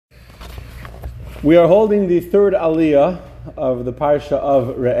We are holding the third aliyah of the parsha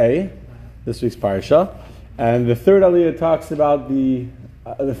of Re'eh, this week's parsha, and the third aliyah talks about the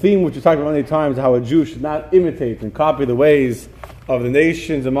theme which we talked about many times, how a Jew should not imitate and copy the ways of the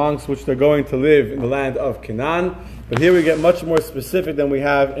nations amongst which they're going to live in the land of Canaan. But here we get much more specific than we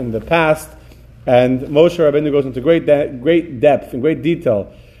have in the past, and Moshe Rabbeinu goes into great depth and great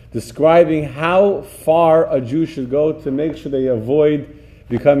detail, describing how far a Jew should go to make sure they avoid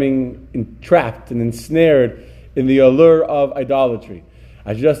becoming entrapped and ensnared in the allure of idolatry.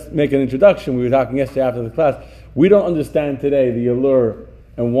 I should just make an introduction. We were talking yesterday after the class. We don't understand today the allure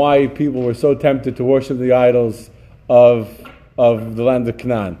and why people were so tempted to worship the idols of the land of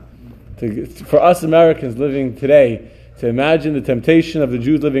Canaan. For us Americans living today, to imagine the temptation of the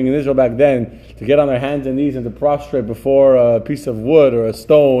Jews living in Israel back then to get on their hands and knees and to prostrate before a piece of wood or a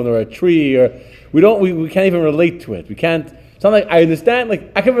stone or a tree, or we can't even relate to it. We can't. It's not like I understand.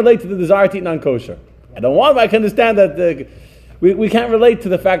 Like I can relate to the desire to eat non-kosher. I don't want, but I can understand that we can't relate to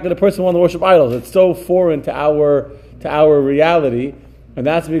the fact that a person wants to worship idols. It's so foreign to our reality, and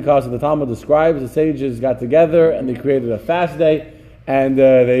that's because the Talmud describes the sages got together and they created a fast day, and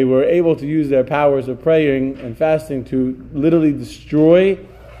they were able to use their powers of praying and fasting to literally destroy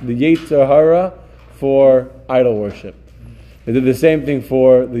the Yetzer Hara for idol worship. They did the same thing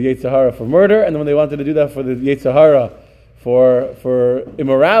for the Yetzer Hara for murder, and then when they wanted to do that for the Yetzer Hara for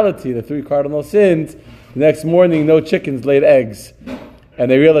immorality, the three cardinal sins, the next morning no chickens laid eggs.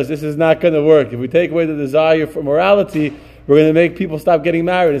 And they realized this is not going to work. If we take away the desire for morality, we're going to make people stop getting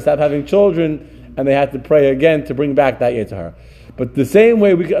married and stop having children, and they had to pray again to bring back that Yetzer Hara. But the same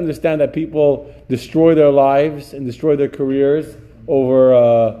way we can understand that people destroy their lives and destroy their careers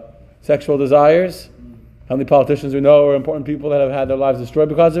over sexual desires. How many politicians we know or important people that have had their lives destroyed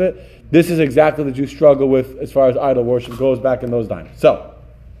because of it? This is exactly what the Jews struggle with as far as idol worship goes back in those times. So,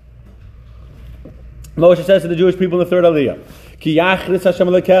 Moshe says to the Jewish people in the third aliyah, Ki yachris Hashem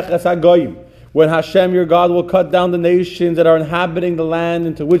Elokecha es hagoyim, when Hashem your God will cut down the nations that are inhabiting the land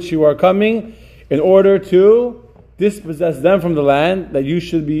into which you are coming, in order to dispossess them from the land, that you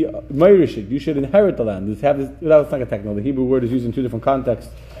should be meirishit, you should inherit the land. That's not a technical. The Hebrew word is used in two different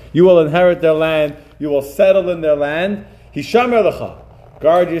contexts. You will inherit their land, you will settle in their land. Hishamer lecha,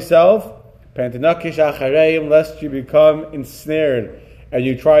 guard yourself, Pantinakish achareim, lest you become ensnared and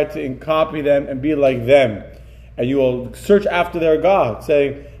you try to copy them and be like them. And you will search after their gods,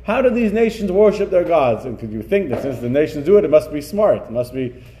 saying, how do these nations worship their gods? And could you think that since the nations do it, it must be smart. It must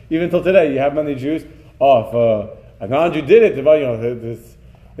be, even till today, you have many Jews, if a non-Jew did it,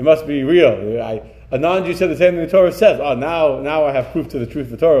 it must be real. A non-Jew said the same thing the Torah says. Now I have proof to the truth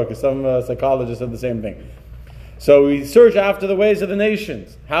of the Torah, because some psychologists said the same thing. So we search after the ways of the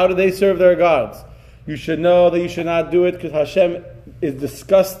nations. How do they serve their gods? You should know that you should not do it because Hashem is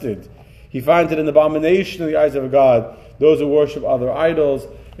disgusted. He finds it an abomination in the eyes of God. Those who worship other idols,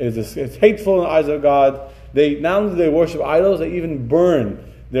 it's hateful in the eyes of God. They not only do they worship idols, they even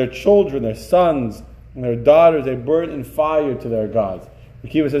burn their children, their sons, and their daughters. They burn in fire to their gods.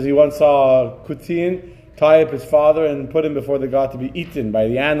 Akiva says he once saw Kutin tie up his father and put him before the god to be eaten by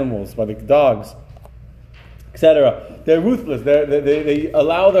the animals, by the dogs, etc. They're ruthless. They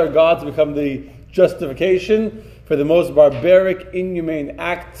allow their God to become the justification for the most barbaric, inhumane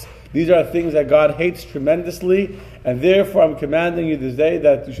acts. These are things that God hates tremendously, and therefore I'm commanding you this day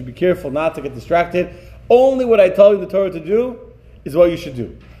that you should be careful not to get distracted. Only what I tell you the Torah to do is what you should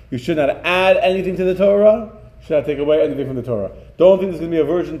do. You should not add anything to the Torah. You should not take away anything from the Torah. Don't think there's going to be a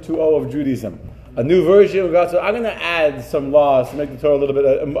version 2.0 of Judaism. A new version where God said, I'm going to add some laws to make the Torah a little bit,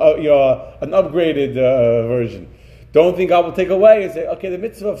 an upgraded version. Don't think God will take away and say, okay, the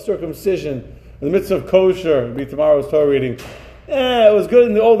mitzvah of circumcision, the mitzvah of kosher, will be tomorrow's Torah reading. It was good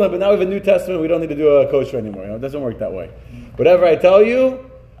in the Old One, but now we have a New Testament, we don't need to do a kosher anymore. It doesn't work that way. Whatever I tell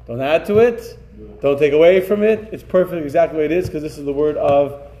you, don't add to it, don't take away from it. It's perfect exactly the way it is, because this is the word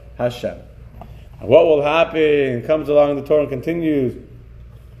of Hashem. And what will happen comes along the Torah and continues.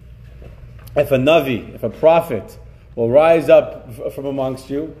 If a Navi, if a prophet will rise up from amongst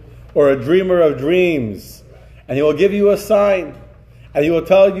you, or a dreamer of dreams, and he will give you a sign, and he will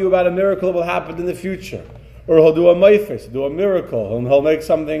tell you about a miracle that will happen in the future, or he'll do a meifes, do a miracle, and he'll make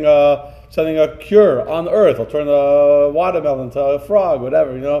something a cure on earth. He'll turn a watermelon into a frog,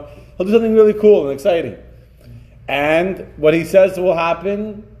 whatever, He'll do something really cool and exciting. And what he says will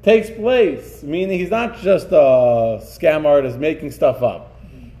happen takes place, meaning he's not just a scam artist making stuff up,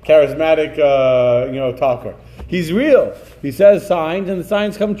 charismatic, talker. He's real. He says signs, and the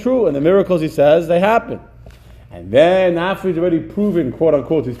signs come true, and the miracles he says, they happen. And then after he's already proven, quote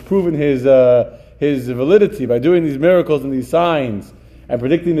unquote, he's proven his validity by doing these miracles and these signs and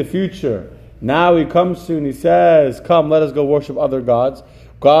predicting the future, Now he comes to and he says, come, let us go worship other gods.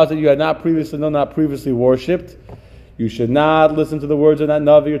 Gods that you had not previously known, not previously worshipped. You should not listen to the words of that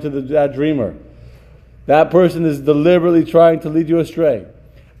Navi or to that dreamer. That person is deliberately trying to lead you astray.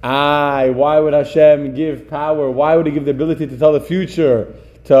 Why would Hashem give power? Why would he give the ability to tell the future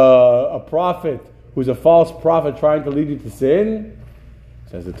to a prophet who's a false prophet trying to lead you to sin?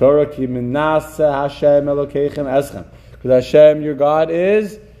 Says the Torah, Ki minasa Hashem Elokeichem eschem. Because Hashem, your God,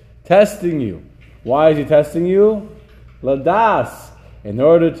 is testing you. Why is he testing you? Ladas. In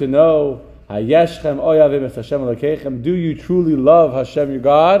order to know, Hayeshchem oyavim es Hashem Elokeichem, do you truly love Hashem, your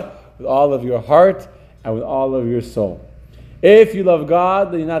God, with all of your heart and with all of your soul? If you love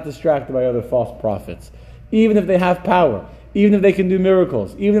God, then you're not distracted by other false prophets. Even if they have power, even if they can do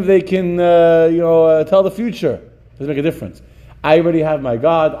miracles, even if they can tell the future, it doesn't make a difference. I already have my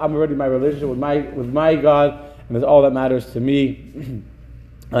God, I'm already in my relationship with my God, and that's all that matters to me. And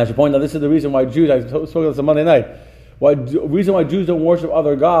I should point out, this is the reason why Jews, I spoke about this on Monday night, the reason why Jews don't worship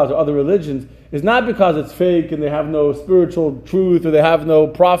other gods or other religions is not because it's fake and they have no spiritual truth or they have no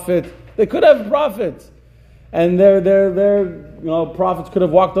prophet. They could have prophets. And their prophets could have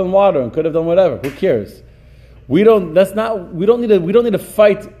walked on water and could have done whatever. Who cares? We don't need to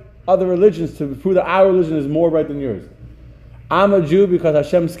fight other religions to prove that our religion is more right than yours. I'm a Jew because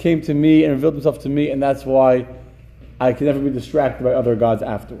Hashem came to me and revealed himself to me, and that's why I can never be distracted by other gods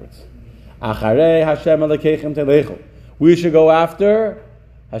afterwards. Acharei Hashem Elokeichem telechu. We should go after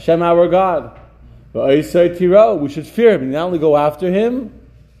Hashem, our God. We should fear him. And not only go after him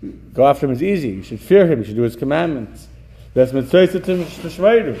is easy. You should fear him. You should do his commandments. You should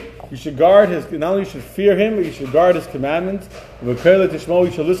guard his. Not only you should fear him, but you should guard his commandments. You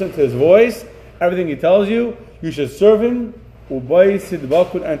should listen to his voice. Everything he tells you, you should serve him. And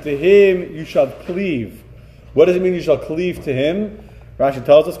to him you shall cleave. What does it mean you shall cleave to him? Rashi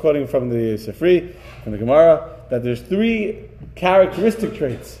tells us, quoting from the Sifri, from the Gemara, that there's 3 characteristic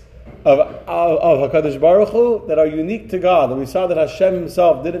traits of HaKadosh Baruch Hu that are unique to God. And we saw that Hashem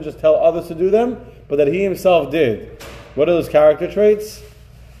himself didn't just tell others to do them, but that he himself did. What are those character traits?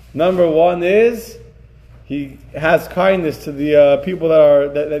 Number 1 is he has kindness to the people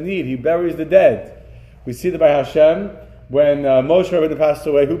that need. He buries the dead. We see that by Hashem, when Moshe Rabbeinu passed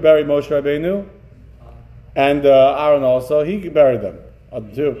away, who buried Moshe Rabbeinu? And Aaron also, he buried them. The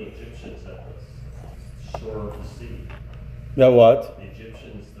Egyptians at the shore of the sea. The what? The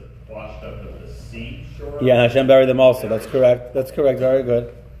Egyptians that washed up at the sea shore. Yeah, and Hashem buried them also. That's correct. Very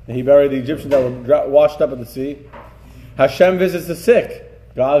good. And he buried the Egyptians that were washed up at the sea. Hashem visits the sick.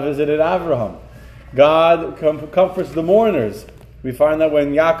 God visited Abraham. God comforts the mourners. We find that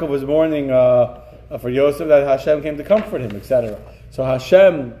when Yaakov was mourning for Yosef, that Hashem came to comfort him, etc. So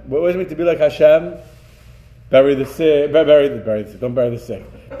Hashem, what does it mean to be like Hashem? Bury the sick. Don't bury the sick.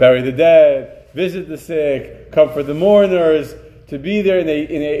 Bury the dead. Visit the sick. Comfort the mourners. To be there in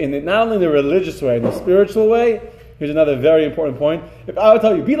a not only in the religious way, in the spiritual way. Here's another very important point. If I would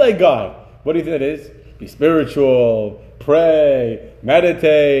tell you, be like God, what do you think that is? Be spiritual, pray,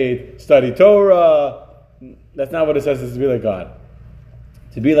 meditate, study Torah. That's not what it says is to be like God.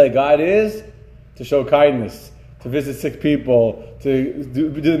 To be like God is to show kindness, to visit sick people, to do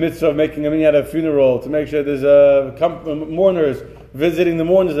the mitzvah of making a minyan at a funeral, to make sure there's mourners, visiting the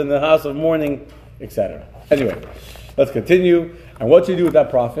mourners in the house of mourning, etc. Anyway, let's continue. And what you do with that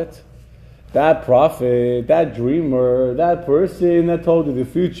prophet? That prophet, that dreamer, that person that told you the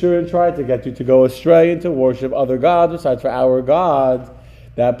future and tried to get you to go astray and to worship other gods besides for our God,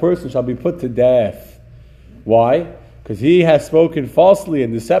 that person shall be put to death. Why? Because he has spoken falsely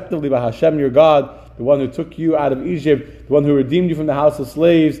and deceptively by Hashem your God, the one who took you out of Egypt, the one who redeemed you from the house of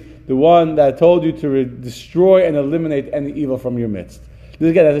slaves, the one that told you to destroy and eliminate any evil from your midst. This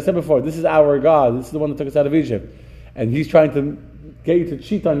again, as I said before, this is our God. This is the one that took us out of Egypt, and he's trying to get you to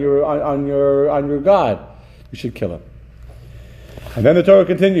cheat on your God. You should kill him. And then the Torah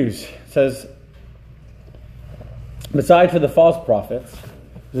continues. It says, besides for the false prophets,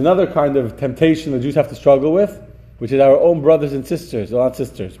 there's another kind of temptation the Jews have to struggle with, which is our own brothers and sisters, well, not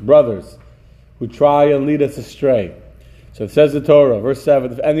sisters, brothers, who try and lead us astray. So it says the Torah, verse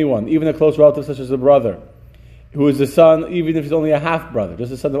 7, if anyone, even a close relative such as a brother, who is the son, even if he's only a half-brother,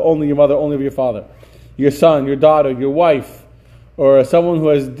 just the son of only your mother, only of your father, your son, your daughter, your wife, or someone who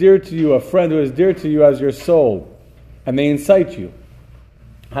is dear to you, a friend who is dear to you as your soul, and they incite you.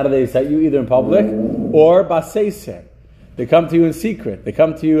 How do they incite you? Either in public or baseiser. They come to you in secret. They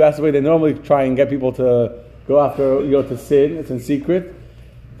come to you, that's the way they normally try and get people to go after, to sin. It's in secret.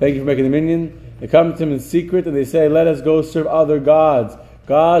 Thank you for making the minyan. They come to him in secret and they say, let us go serve other gods.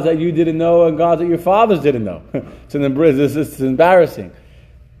 Gods that you didn't know and gods that your fathers didn't know. It's embarrassing.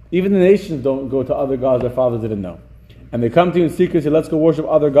 Even the nations don't go to other gods their fathers didn't know. And they come to you in secret and say, let's go worship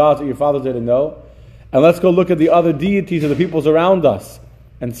other gods that your fathers didn't know. And let's go look at the other deities of the peoples around us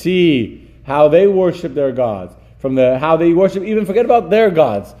and see how they worship their gods. How they worship, even forget about their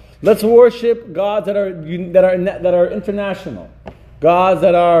gods. Let's worship gods that are international. Gods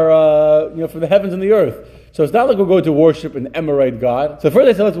that are from the heavens and the earth. So it's not like we're going to worship an Emirate god. So first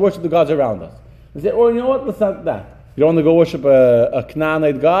they said, let's worship the gods around us. They said, you know what, let's not that. You don't want to go worship a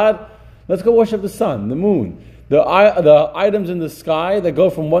Canaanite god? Let's go worship the sun, the moon. The items in the sky that go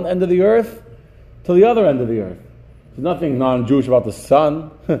from one end of the earth to the other end of the earth. There's nothing non-Jewish about the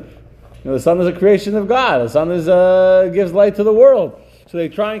sun. The sun is a creation of God. The sun gives light to the world. So they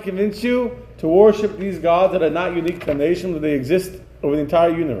try and convince you to worship these gods that are not unique to a nation, but they exist over the entire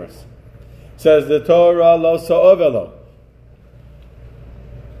universe. Says the Torah, lo sa'ovelo.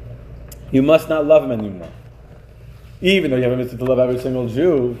 You must not love him anymore. Even though you have a mitzvah to love every single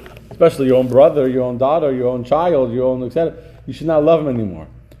Jew, especially your own brother, your own daughter, your own child, your own etc., you should not love him anymore.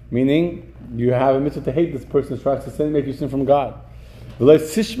 Meaning, you have a mitzvah to hate this person who tries to sin, make you sin from God. You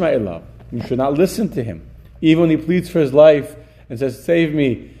should not listen to him. Even when he pleads for his life and says, save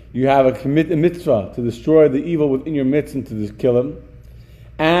me, you have a mitzvah to destroy the evil within your midst and to kill him.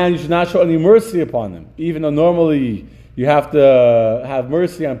 And you should not show any mercy upon him. Even though normally you have to have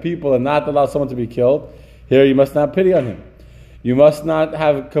mercy on people and not allow someone to be killed, here you must not pity on him. You must not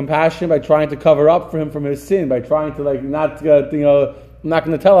have compassion by trying to cover up for him from his sin, by trying to I'm not going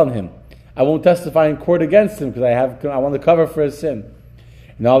to tell on him. I won't testify in court against him because I want to cover for his sin.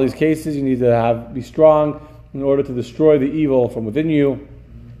 In all these cases, you need to be strong in order to destroy the evil from within you,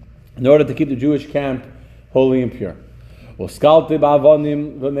 in order to keep the Jewish camp holy and pure. When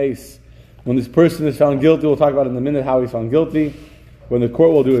this person is found guilty, we'll talk about in a minute how he's found guilty. When the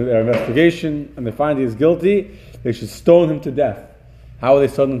court will do their investigation and they find he is guilty, they should stone him to death. How will they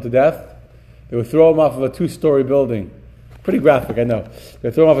stone him to death? They would throw him off of a 2-story building. Pretty graphic, I know.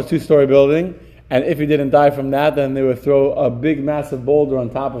 They throw him off a 2-story building, and if he didn't die from that, then they would throw a big, massive boulder on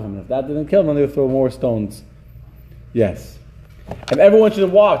top of him. If that didn't kill him, then they would throw more stones. Yes. And everyone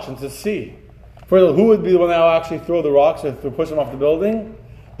should watch and to see. First of all, who would be the one that will actually throw the rocks or push him off the building?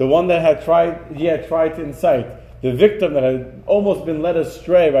 The one that had tried to incite. The victim that had almost been led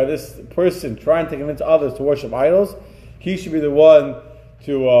astray by this person trying to convince others to worship idols, he should be the one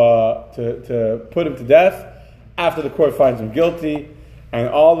to put him to death after the court finds him guilty. And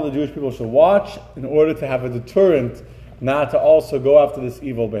all of the Jewish people should watch in order to have a deterrent not to also go after this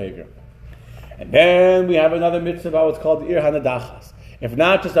evil behavior. And then we have another mitzvah about what's called the Ir Hanadachas. If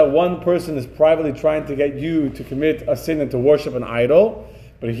not just that one person is privately trying to get you to commit a sin and to worship an idol,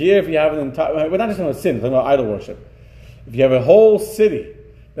 but here if you have an entire, we're not just talking about sin, we're talking about idol worship. If you have a whole city,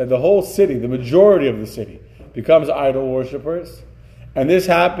 that the whole city, the majority of the city, becomes idol worshippers, and this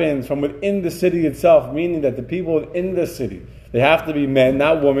happens from within the city itself, meaning that the people within the city, they have to be men,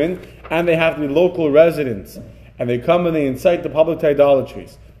 not women, and they have to be local residents, and they come and they incite the public to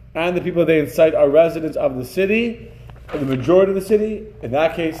idolatries. And the people they incite are residents of the city, the majority of the city. In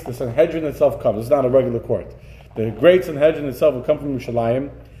that case, the Sanhedrin itself comes. It's not a regular court. The great Sanhedrin itself would come from Yerushalayim,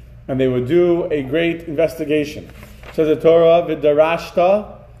 and they would do a great investigation. So the Torah,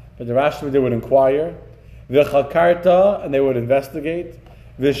 v'darashta, they would inquire, v'chakarta, and they would investigate,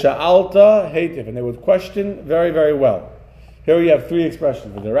 v'sha'alta, heitiv, and they would question very, very well. Here we have 3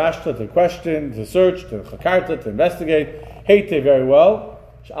 expressions: v'darashta, to question, to search, to chakarta, to investigate, heitiv, very well.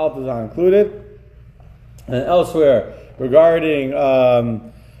 Sha'alta is not included. And elsewhere, regarding a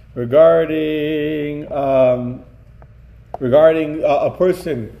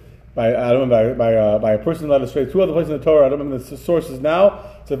person by a person led astray. 2 other places in the Torah, I don't remember the sources now.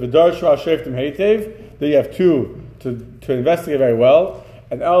 So v'darshu al sheftim heitev. There you have 2 to investigate very well,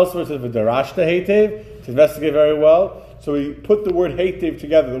 and elsewhere it says v'darashta heitev, to investigate very well. So we put the word heitev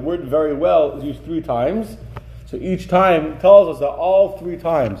together. The word very well is used 3 times. So each time tells us that all 3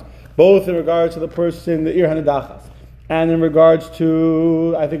 times, both in regards to the person, the Ir Hanadachas, and in regards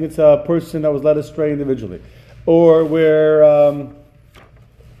to, I think it's a person that was led astray individually, or where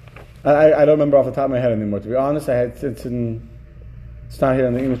I don't remember off the top of my head anymore. To be honest, it's not here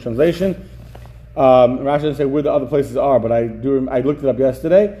in the English translation. Rashi doesn't say where the other places are, but I looked it up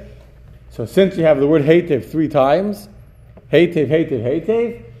yesterday. So since you have the word heitev 3 times,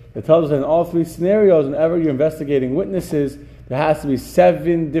 heitev, it tells us that in all 3 scenarios, whenever you're investigating witnesses, there has to be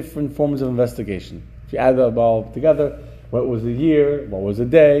 7 different forms of investigation. If you add them all together, what was the year, what was the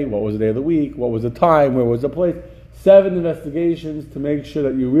day, what was the day of the week, what was the time, where was the place, 7 investigations to make sure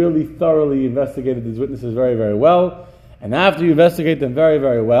that you really thoroughly investigated these witnesses very, very well. And after you investigate them very,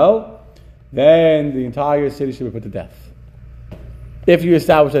 very well, then the entire city should be put to death. If you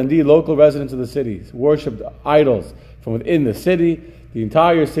establish that indeed local residents of the cities worshipped idols from within the city, the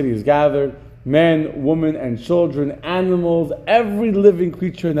entire city is gathered, men, women, and children, animals, every living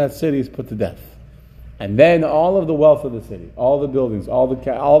creature in that city is put to death. And then all of the wealth of the city, all the buildings, all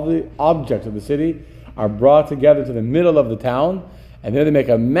the objects of the city are brought together to the middle of the town, and then they make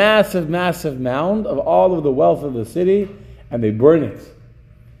a massive, massive mound of all of the wealth of the city, and they burn it.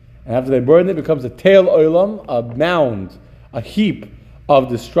 And after they burn it, it becomes a teil olam, a mound, a heap of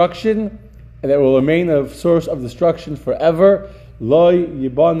destruction, and it will remain a source of destruction forever. Loi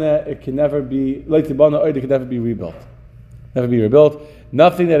yibana, it can never be. Loi tibana oid, it can never be rebuilt. Never be rebuilt.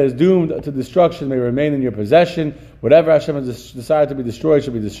 Nothing that is doomed to destruction may remain in your possession. Whatever Hashem has decided to be destroyed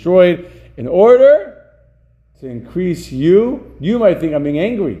should be destroyed. In order to increase you might think I'm being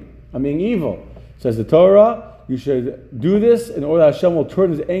angry, I'm being evil. Says the Torah, you should do this in order that Hashem will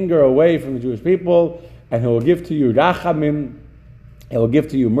turn his anger away from the Jewish people, and he will give to you rachamim, he will give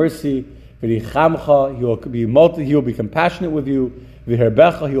to you mercy, v'richamcha, he will be compassionate with you,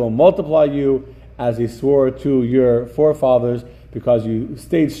 v'herbecha, he will multiply you, as he swore to your forefathers, because you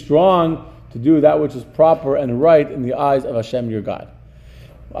stayed strong to do that which is proper and right in the eyes of Hashem your God.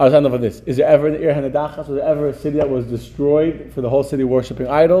 I was enough of this. Is there ever an Ir Hanedachas? Was there ever a city that was destroyed for the whole city worshipping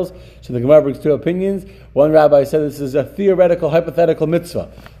idols? So the Gemara brings two opinions. One rabbi said this is a theoretical, hypothetical mitzvah.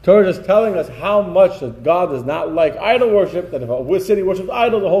 Torah is telling us how much that God does not like idol worship, that if a city worships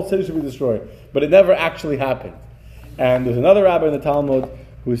idols, the whole city should be destroyed. But it never actually happened. And there's another rabbi in the Talmud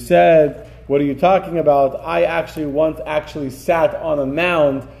who said, what are you talking about? I actually once sat on a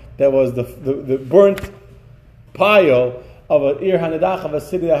mound that was the burnt pile of an Ir Hanedach, of a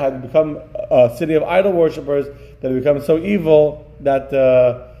city that had become a city of idol worshippers, that had become so evil that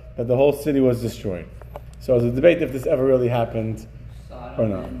the whole city was destroyed. So it was a debate if this ever really happened or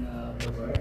not.